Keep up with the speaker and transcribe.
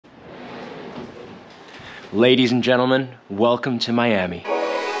Ladies and gentlemen, welcome to Miami.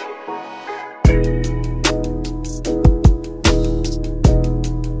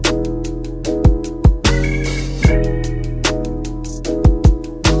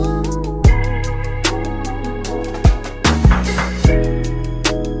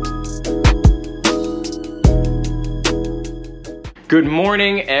 Good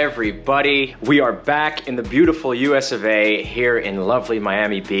morning, everybody. We are back in the beautiful US of A here in lovely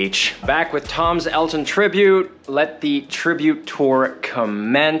Miami Beach. Back with Tom's Elton Tribute. Let the tribute tour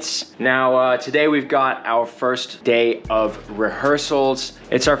commence. Now, today we've got our first day of rehearsals.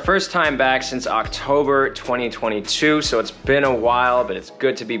 It's our first time back since October 2022, so it's been a while, but it's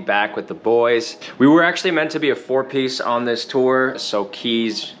good to be back with the boys. We were actually meant to be a four-piece on this tour, so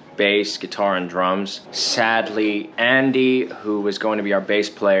keys, bass, guitar, and drums. Sadly, Andy, who was going to be our bass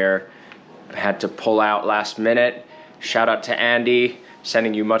player, had to pull out last minute. Shout out to Andy,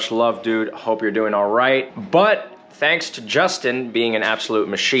 sending you much love, dude. Hope you're doing all right. But thanks to Justin being an absolute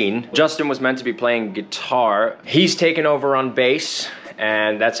machine, Justin was meant to be playing guitar. He's taken over on bass,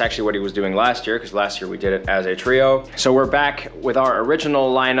 and that's actually what he was doing last year, because last year we did it as a trio. So we're back with our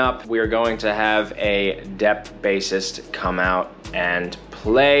original lineup. We are going to have a depth bassist come out and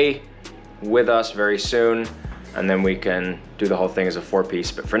play with us very soon, and then we can do the whole thing as a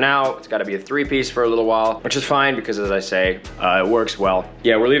four-piece. But for now, it's gotta be a three-piece for a little while, which is fine because, as I say, it works well.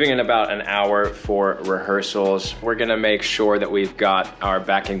 Yeah, we're leaving in about an hour for rehearsals. We're gonna make sure that we've got our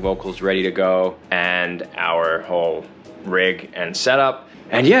backing vocals ready to go and our whole rig and setup.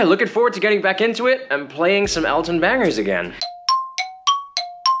 And yeah, looking forward to getting back into it and playing some Elton bangers again.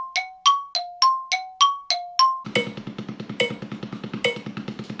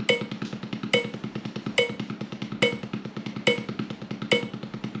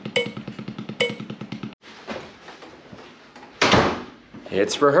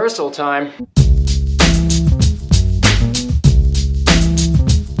 It's rehearsal time.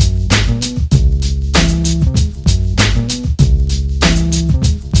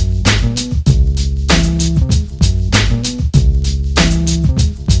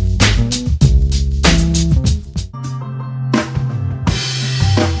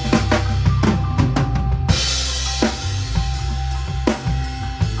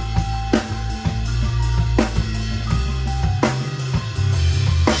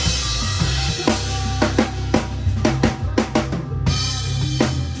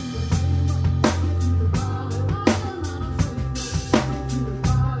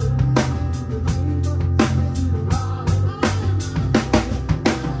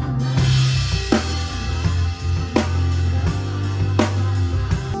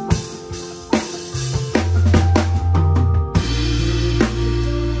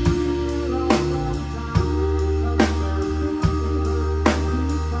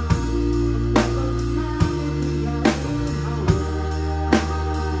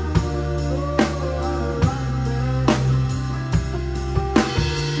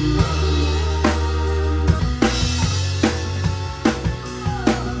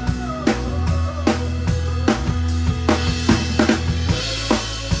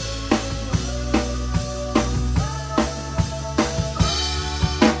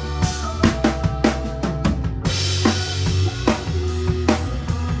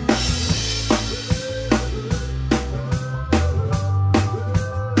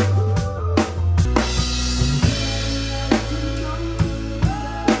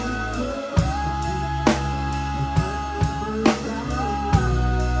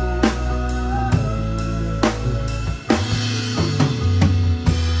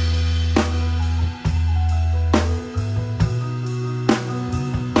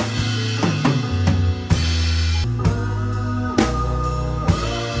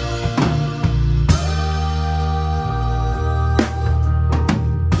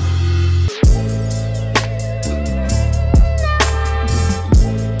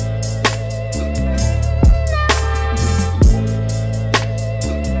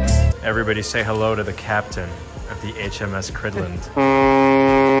 Everybody say hello to the captain of the HMS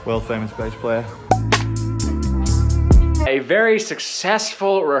Cridland. World famous bass player. A very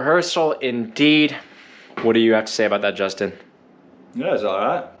successful rehearsal indeed. What do you have to say about that, Justin? Yeah, it's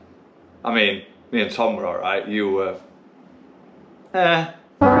alright. I mean, me and Tom were alright, you were...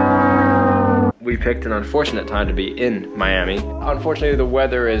 We picked an unfortunate time to be in Miami. Unfortunately, the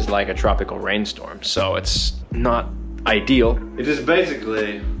weather is like a tropical rainstorm, so it's not ideal. It is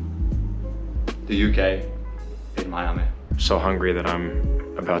basically the UK in Miami. I'm so hungry that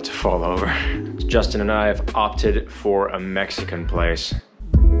I'm about to fall over. Justin and I have opted for a Mexican place.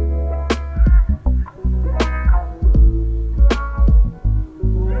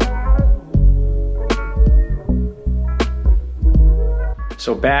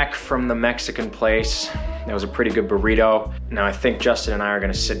 So back from the Mexican place, that was a pretty good burrito. Now I think Justin and I are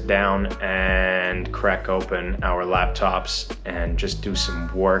gonna sit down and crack open our laptops and just do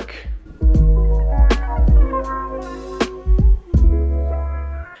some work.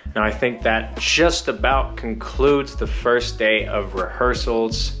 Now I think that just about concludes the first day of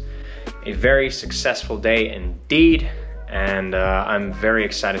rehearsals. A very successful day indeed, and I'm very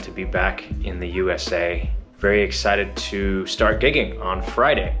excited to be back in the USA. Very excited to start gigging on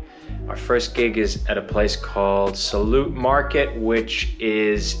Friday. Our first gig is at a place called Salute Market, which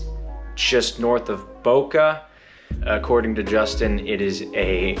is just north of Boca. According to Justin, it is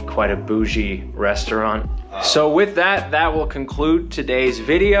quite a bougie restaurant. So with that, that will conclude today's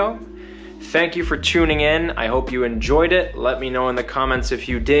video. Thank you for tuning in. I hope you enjoyed it. Let me know in the comments if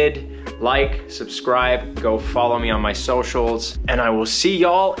you did. Like, subscribe, go follow me on my socials, and I will see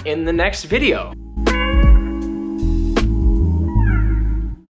y'all in the next video.